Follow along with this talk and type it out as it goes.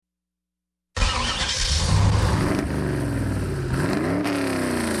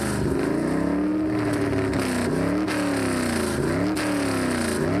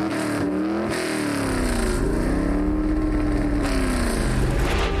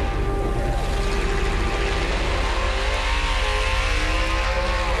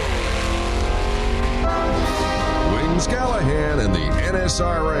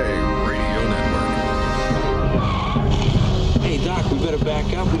KSRA Radio Network. Hey, Doc, we better back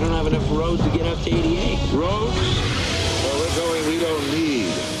up. We don't have enough roads to get up to 88. Roads? Where we're going, we don't need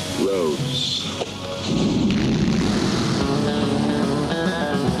roads.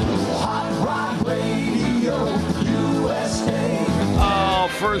 Hot Rod Radio USA. Oh,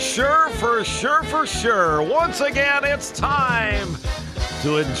 for sure. Once again, it's time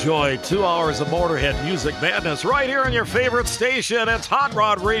to enjoy 2 hours of Motorhead Music Madness right here on your favorite station. It's Hot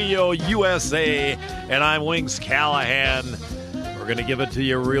Rod Radio USA, and I'm Wings Callahan. We're going to give it to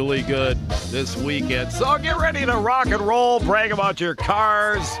you really good this weekend. So get ready to rock and roll, brag about your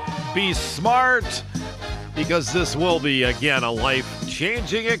cars, be smart, because this will be, again, a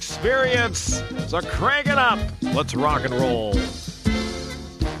life-changing experience. So crank it up. Let's rock and roll.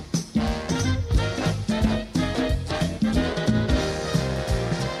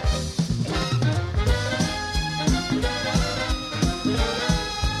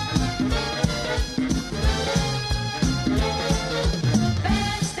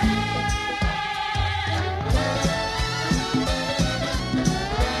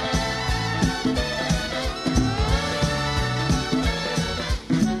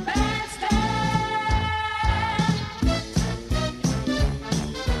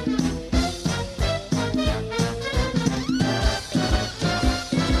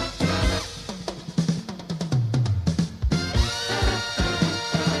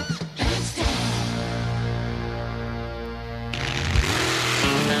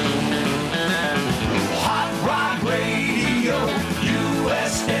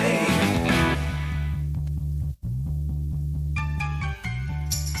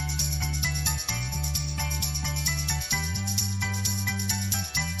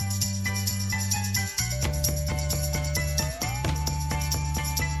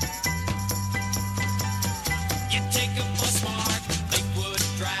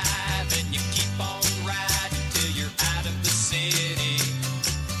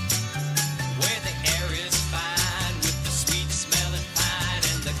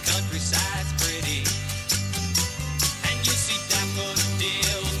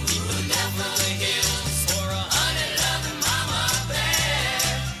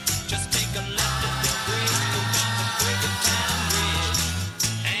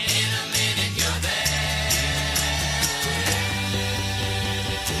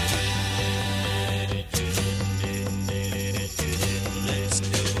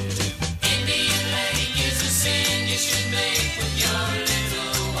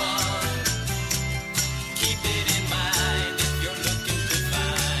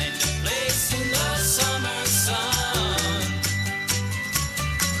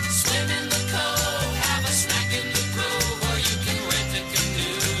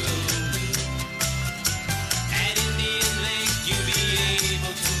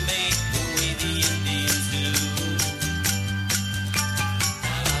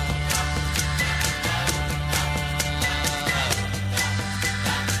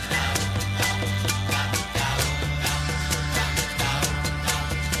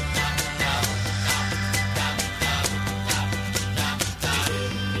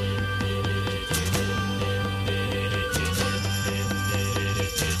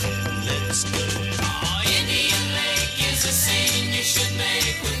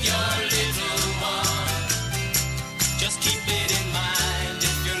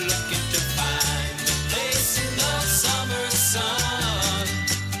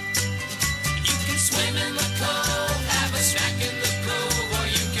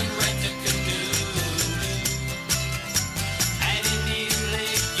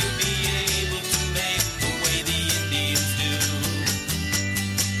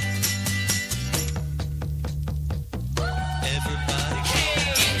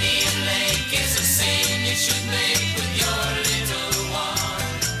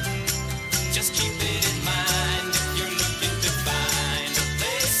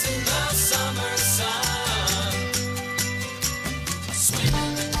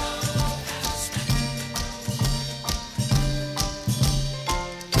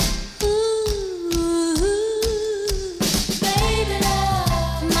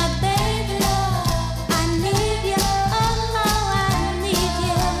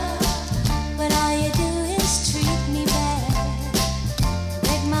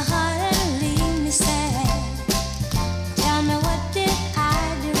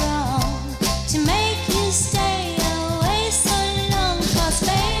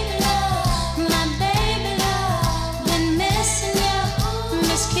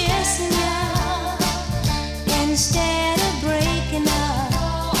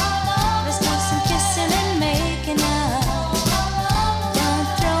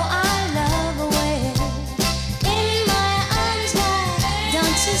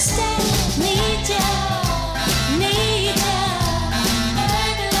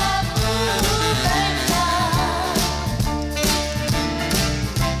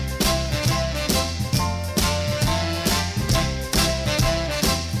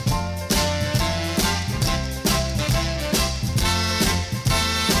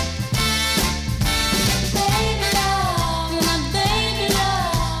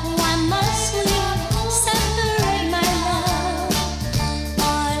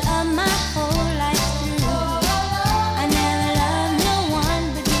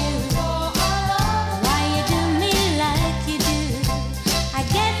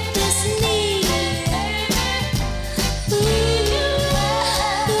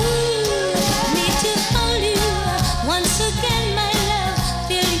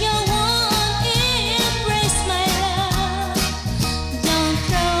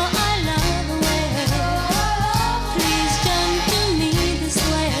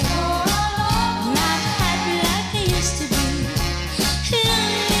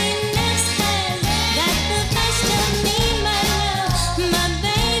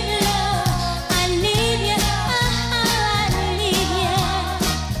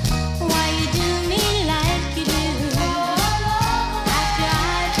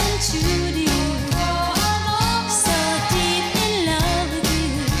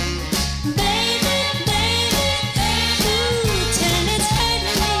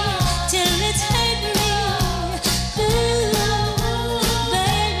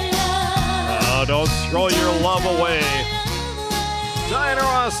 Throw your love away. Diana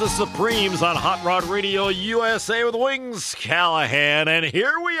Ross, the Supremes on Hot Rod Radio USA with Wings Callahan. And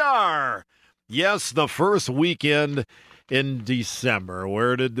here we are. Yes, the first weekend in December.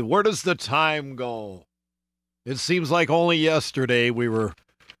 Where does the time go? It seems like only yesterday we were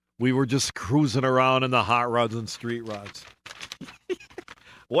just cruising around in the hot rods and street rods.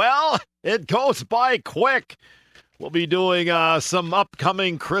 Well, it goes by quick. We'll be doing some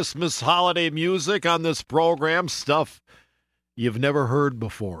upcoming Christmas holiday music on this program. Stuff you've never heard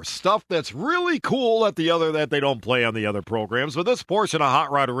before. Stuff that's really cool that they don't play on the other programs. But this portion of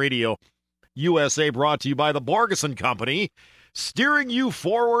Hot Rod Radio USA brought to you by the Borgeson Company, steering you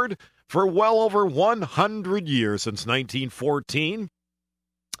forward for well over 100 years since 1914.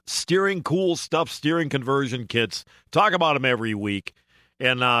 Steering cool stuff, steering conversion kits. Talk about them every week.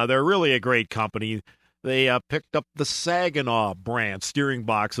 And they're really a great company. They picked up the Saginaw brand steering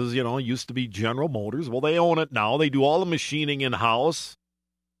boxes, used to be General Motors. Well, they own it now. They do all the machining in-house.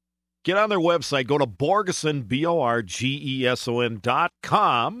 Get on their website. Go to Borgeson,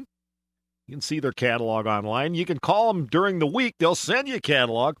 BORGESON.com. You can see their catalog online. You can call them during the week. They'll send you a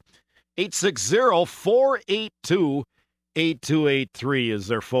catalog. 860-482-8283 is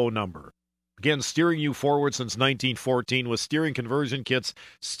their phone number. Again, steering you forward since 1914 with steering conversion kits,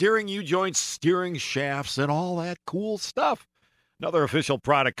 steering U-joints, steering shafts, and all that cool stuff. Another official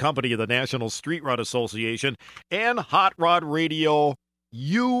product company of the National Street Rod Association and Hot Rod Radio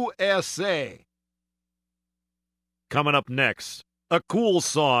USA. Coming up next, a cool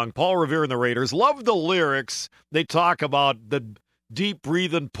song. Paul Revere and the Raiders. Love the lyrics. They talk about the deep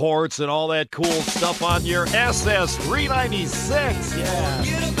breathing ports and all that cool stuff on your SS 396. Yeah.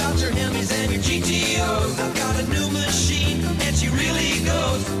 Forget about your Hemis and your GTOs. I've got a new machine and she really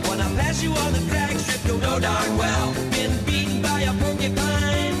goes. When I pass you on the drag strip, you'll know darn well. Been beaten by a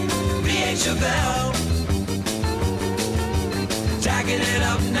porcupine, V8 Chevelle. Jacking it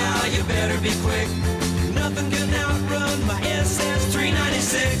up now, you better be quick. Nothing can outrun my SS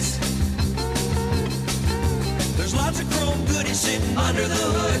 396. There's lots of chrome goodies sitting under the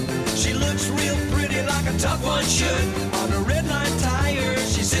hood. She looks real pretty like a tough one should. On her red line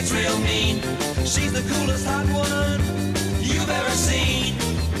tires, she sits real mean. She's the coolest hot one you've ever seen.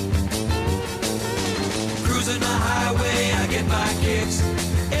 Cruising the highway, I get my kicks.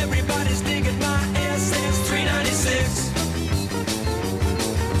 Everybody's digging my SS 396.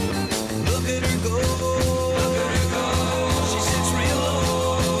 Look at her go. Look at her go. She sits real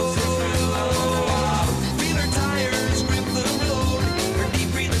low. Feel her tires grip the road. Her deep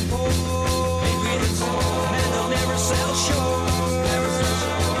breathing pole. Man, they'll never sell short. Never sell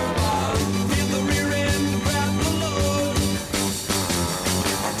short. Feel the rear end grab the load.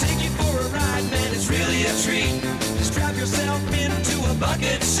 I'll take you for a ride, man, it's really a treat. Strap yourself into a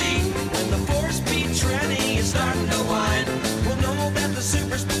bucket seat. When the 4-speed tranny is starting to whine, we'll know that the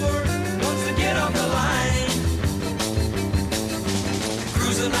Super Sport wants to get off the line.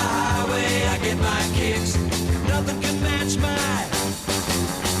 Cruising the highway, I get my kicks. Nothing can match my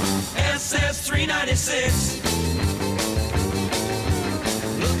SS 396.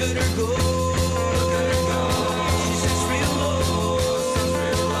 Look at her go. Look at her go. She sits real low.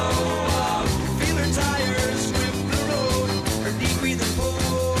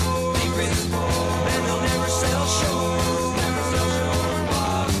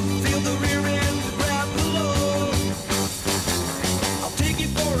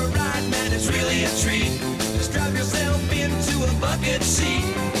 a treat. Just drop yourself into a bucket seat.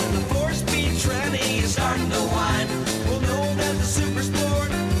 When the four-speed tranny is starting to whine, we'll know that the super sport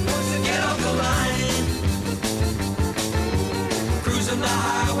wants to get off the line. Cruising the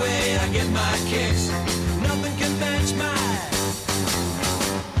highway, I get my kicks. Nothing can match my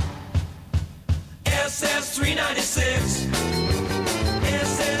SS 396.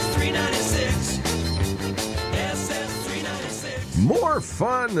 SS 396. SS 396. More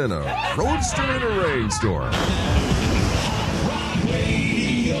fun than a roadster in a rainstorm.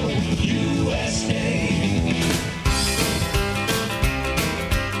 Radio USA.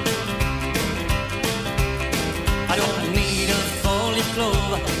 I don't need a four-leaf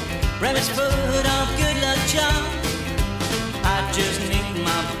clover, rabbit's foot or good luck charm. I just need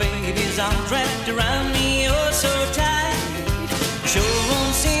my baby's arms wrapped around me, oh so tight. Sure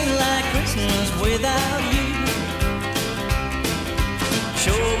won't seem like Christmas without you.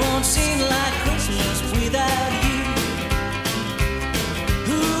 Sure won't seem like Christmas without you.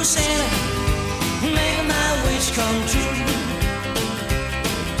 Ooh, Santa, make my wish come true.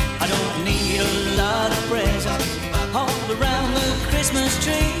 I don't need a lot of presents all around the Christmas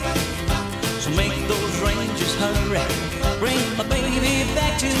tree. So make those rangers hurry, bring my baby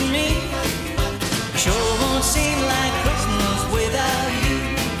back to me. Sure won't seem like Christmas without you.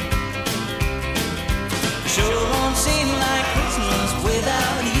 Sure won't seem like Christmas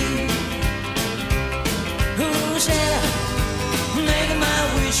without you. Ooh, Santa, make my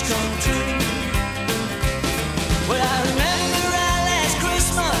wish come true. Well, I remember our last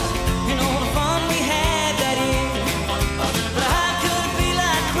Christmas, you know, the fun we had that year. But how could it be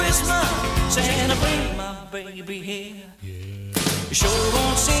like Christmas? Santa, bring my baby here. It sure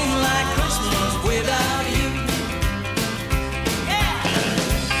won't seem like Christmas without you. Yeah.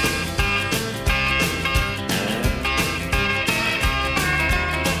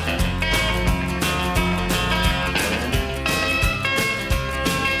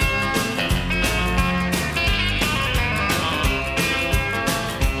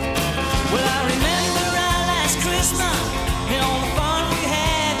 Well, I remember our last Christmas, you know, the fun we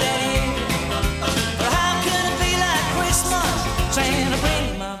had that year. But how could it be like Christmas? Santa, bring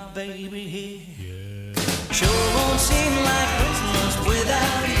my baby here. Sure won't seem like Christmas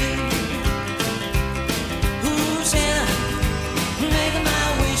without you. Ooh, Santa, make my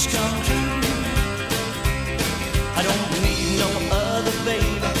wish come true. I don't need no other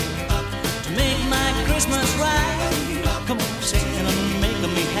baby to make my Christmas right. Come on, Santa, make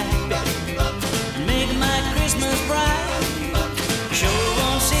me happy, make my Christmas bright. Sure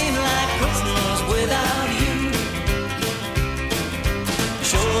won't seem like Christmas without you.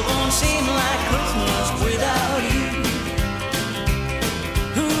 Sure won't seem like Christmas without you.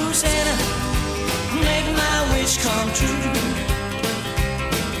 Ooh, Santa, make my wish come true.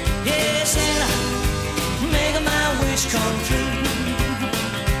 Yeah, Santa, make my wish come true.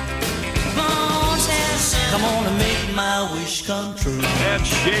 Come on, Santa, come on and make my wish come true. And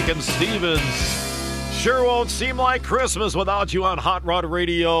Shakin' Stevens. Sure won't seem like Christmas without you on Hot Rod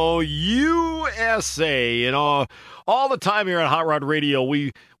Radio USA. You know, all the time here on Hot Rod Radio,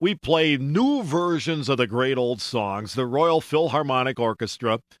 we play new versions of the great old songs. The Royal Philharmonic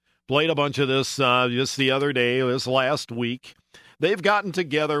Orchestra played a bunch of this just the other day, this last week. They've gotten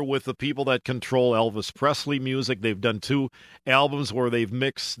together with the people that control Elvis Presley music. They've done 2 albums where they've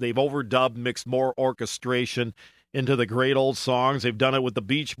overdubbed, mixed more orchestration into the great old songs. They've done it with the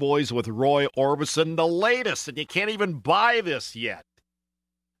Beach Boys, with Roy Orbison, the latest, and you can't even buy this yet.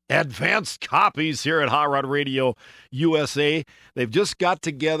 Advanced copies here at Hot Rod Radio USA. They've just got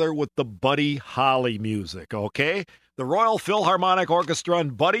together with the Buddy Holly music, okay? The Royal Philharmonic Orchestra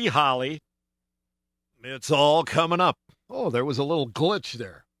and Buddy Holly. It's all coming up. Oh, there was a little glitch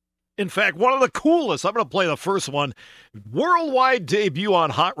there. In fact, one of the coolest, I'm going to play the first one, worldwide debut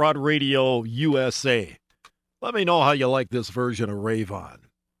on Hot Rod Radio USA. Let me know how you like this version of Rave On.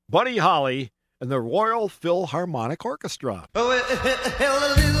 Buddy Holly and the Royal Philharmonic Orchestra. Oh, well,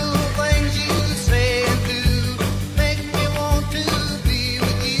 the little things you say and do make me want to be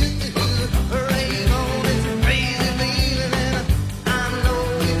with you. Rain on this crazy feeling, and I know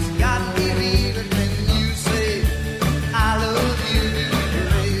it's got me feeling when you say I love you.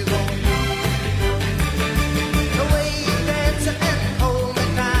 Rave on. The way you dance and hold me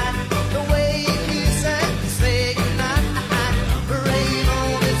tight, the way you kiss and say goodnight. Rain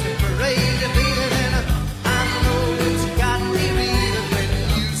on this crazy feeling, and I know it's got me feeling when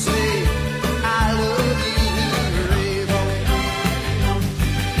you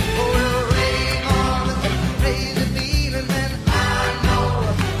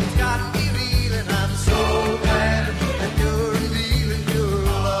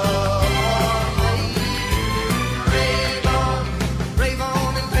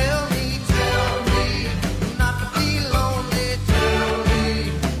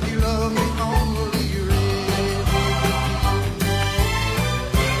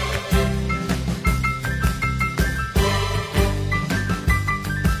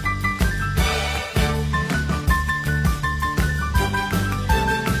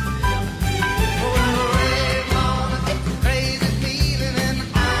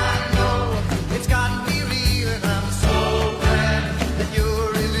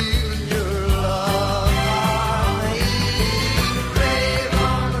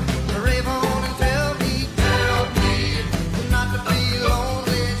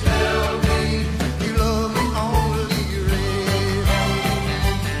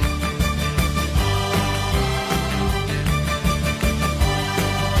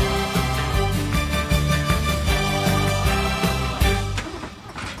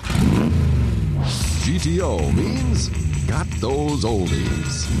GTO means got those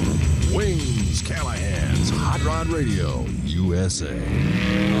oldies. Wings Callahan's Hot Rod Radio USA.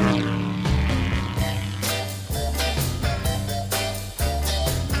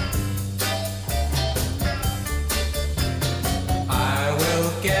 I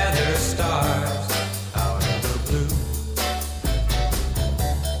will gather stars out of the blue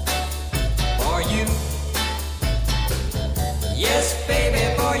for you. Yes,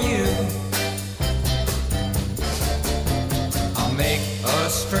 baby, for you. I'll make a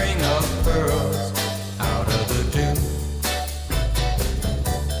string of pearls out of the dew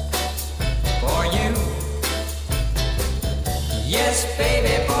for you. Yes,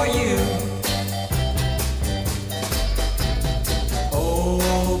 baby, for you.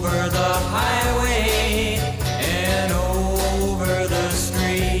 Over the highway and over the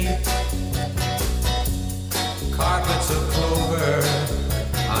street, carpets of clover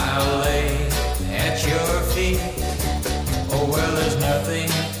I'll lay at your feet. Oh, well, there's nothing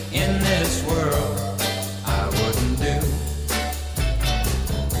in this world I wouldn't do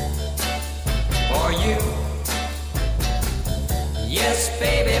for you. Yes,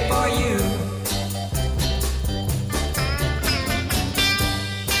 baby, for you.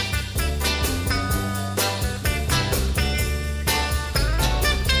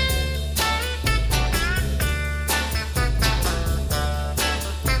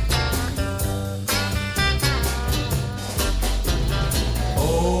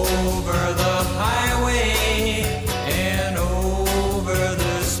 Over the highway and over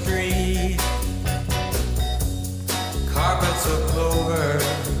the street, carpets of clover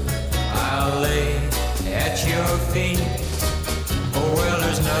I'll lay at your feet. Oh, well,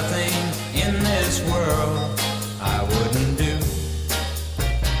 there's nothing in this world I wouldn't do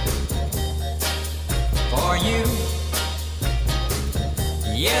for you.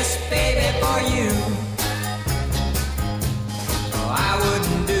 Yes, baby, for you. I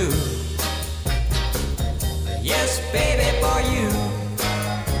wouldn't do. Yes, baby, for you.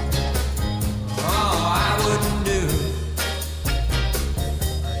 Oh, I wouldn't do.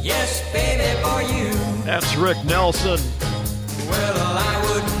 Yes, baby, for you. That's Rick Nelson. Well, I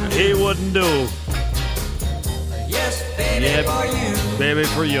wouldn't do. He wouldn't do. Yes, baby, Yeah, for you. baby,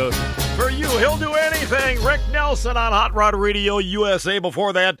 for you. For you, he'll do anything. Rick Nelson on Hot Rod Radio USA.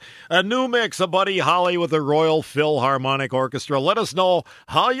 Before that, a new mix of Buddy Holly with the Royal Philharmonic Orchestra. Let us know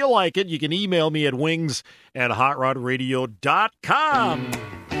how you like it. You can email me at wings@hotrodradio.com.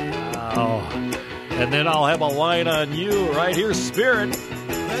 Oh, and then I'll have a line on you right here, Spirit.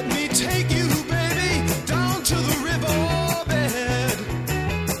 Let me take you, baby, down to the riverbed.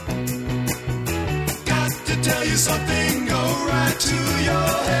 Got to tell you something, go right to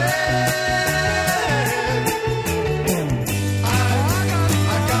your head. I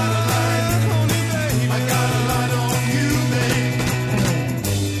got a light on you, baby. I got a light on you, baby.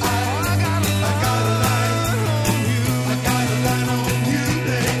 I got a light on you. I got a light on you,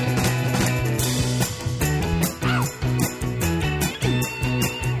 baby.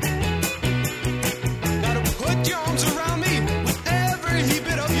 Gotta put your arms around me with every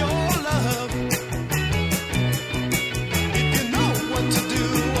bit of your love. If you know what to do,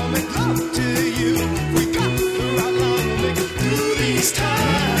 I'll make love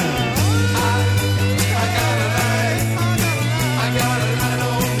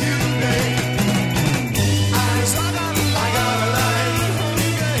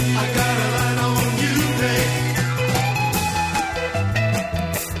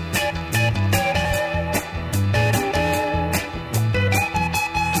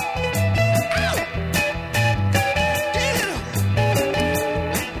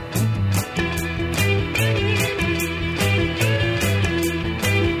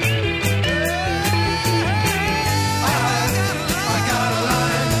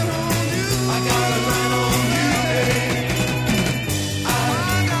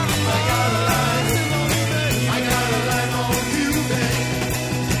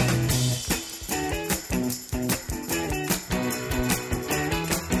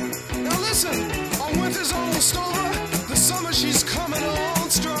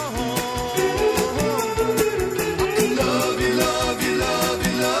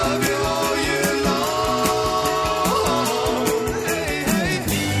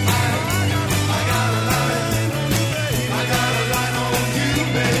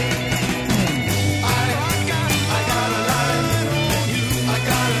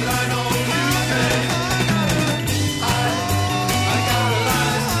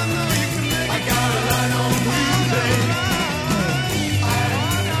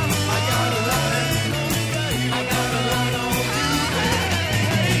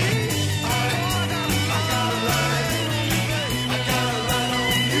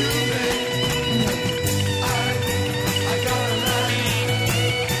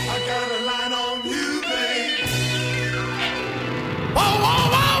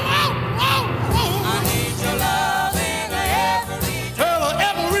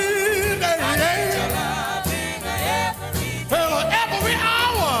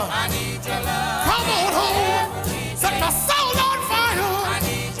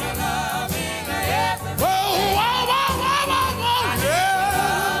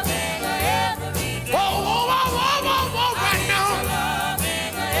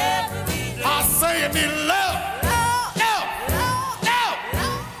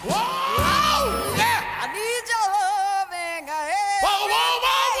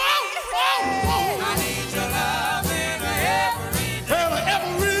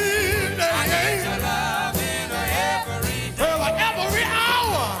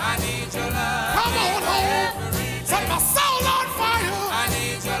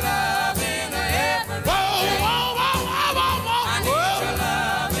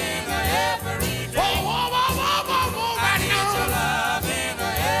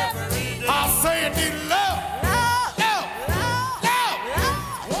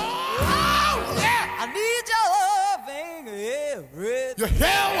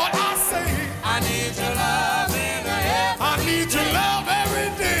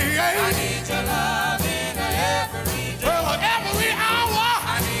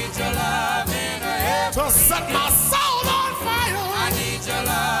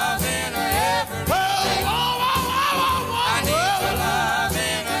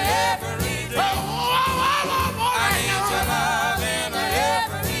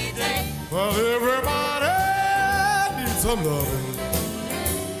some loving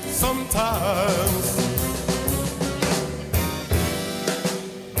sometimes.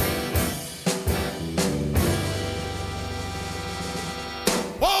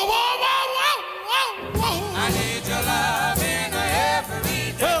 Whoa, whoa, whoa, whoa, whoa, whoa. I need your loving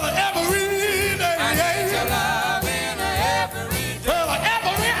every day. Well, every day, I need your loving every day. well,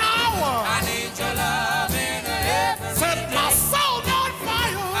 every hour. I need your loving every Set day. my soul on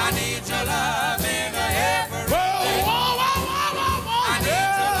fire. I need your loving every day. Well, whoa, whoa, whoa, whoa, whoa. I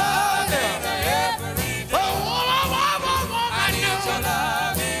need your loving every day. Well, whoa, whoa, whoa, whoa, whoa. I need your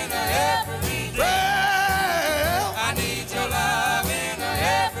loving every day. Well, I need your loving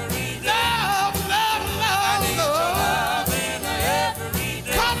every day. love, love, I need your love, love. loving every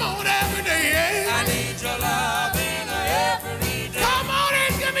day. Come on every day. I need your loving every day. Come on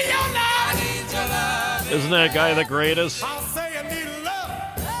and give me your I love. need your loving. Isn't that guy the greatest? I'll say I need love.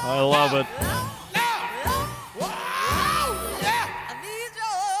 I love it. Love. Wow. Yeah. I need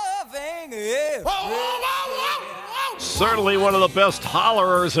your loving every Whoa, whoa, whoa, whoa, whoa. Certainly one of the best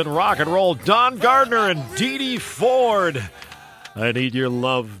hollerers in rock and roll, Don Gardner and Dee Dee Ford. I need your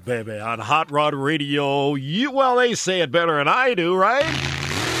love, baby, on Hot Rod Radio. Well, they say it better than I do, right?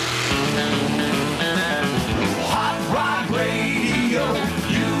 Hot Rod Radio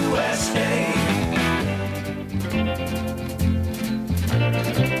USA.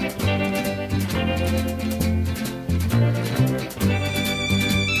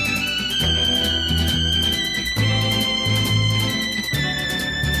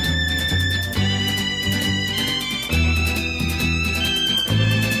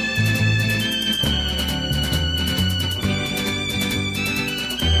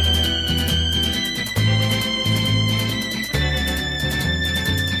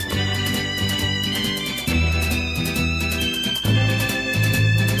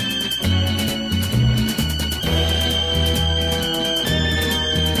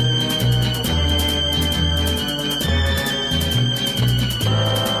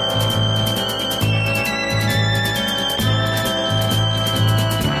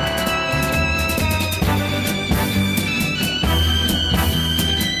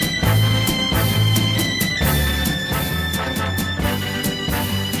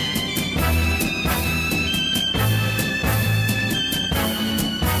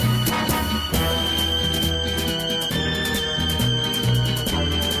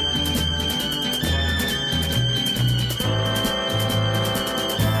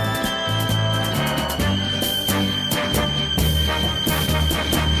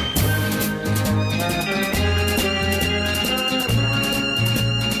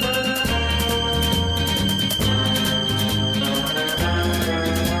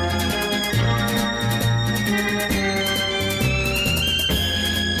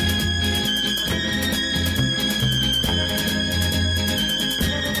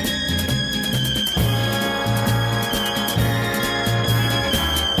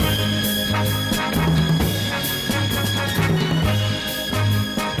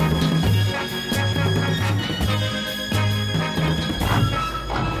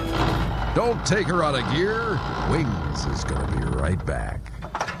 Don't take her out of gear. Wings is going to be right back.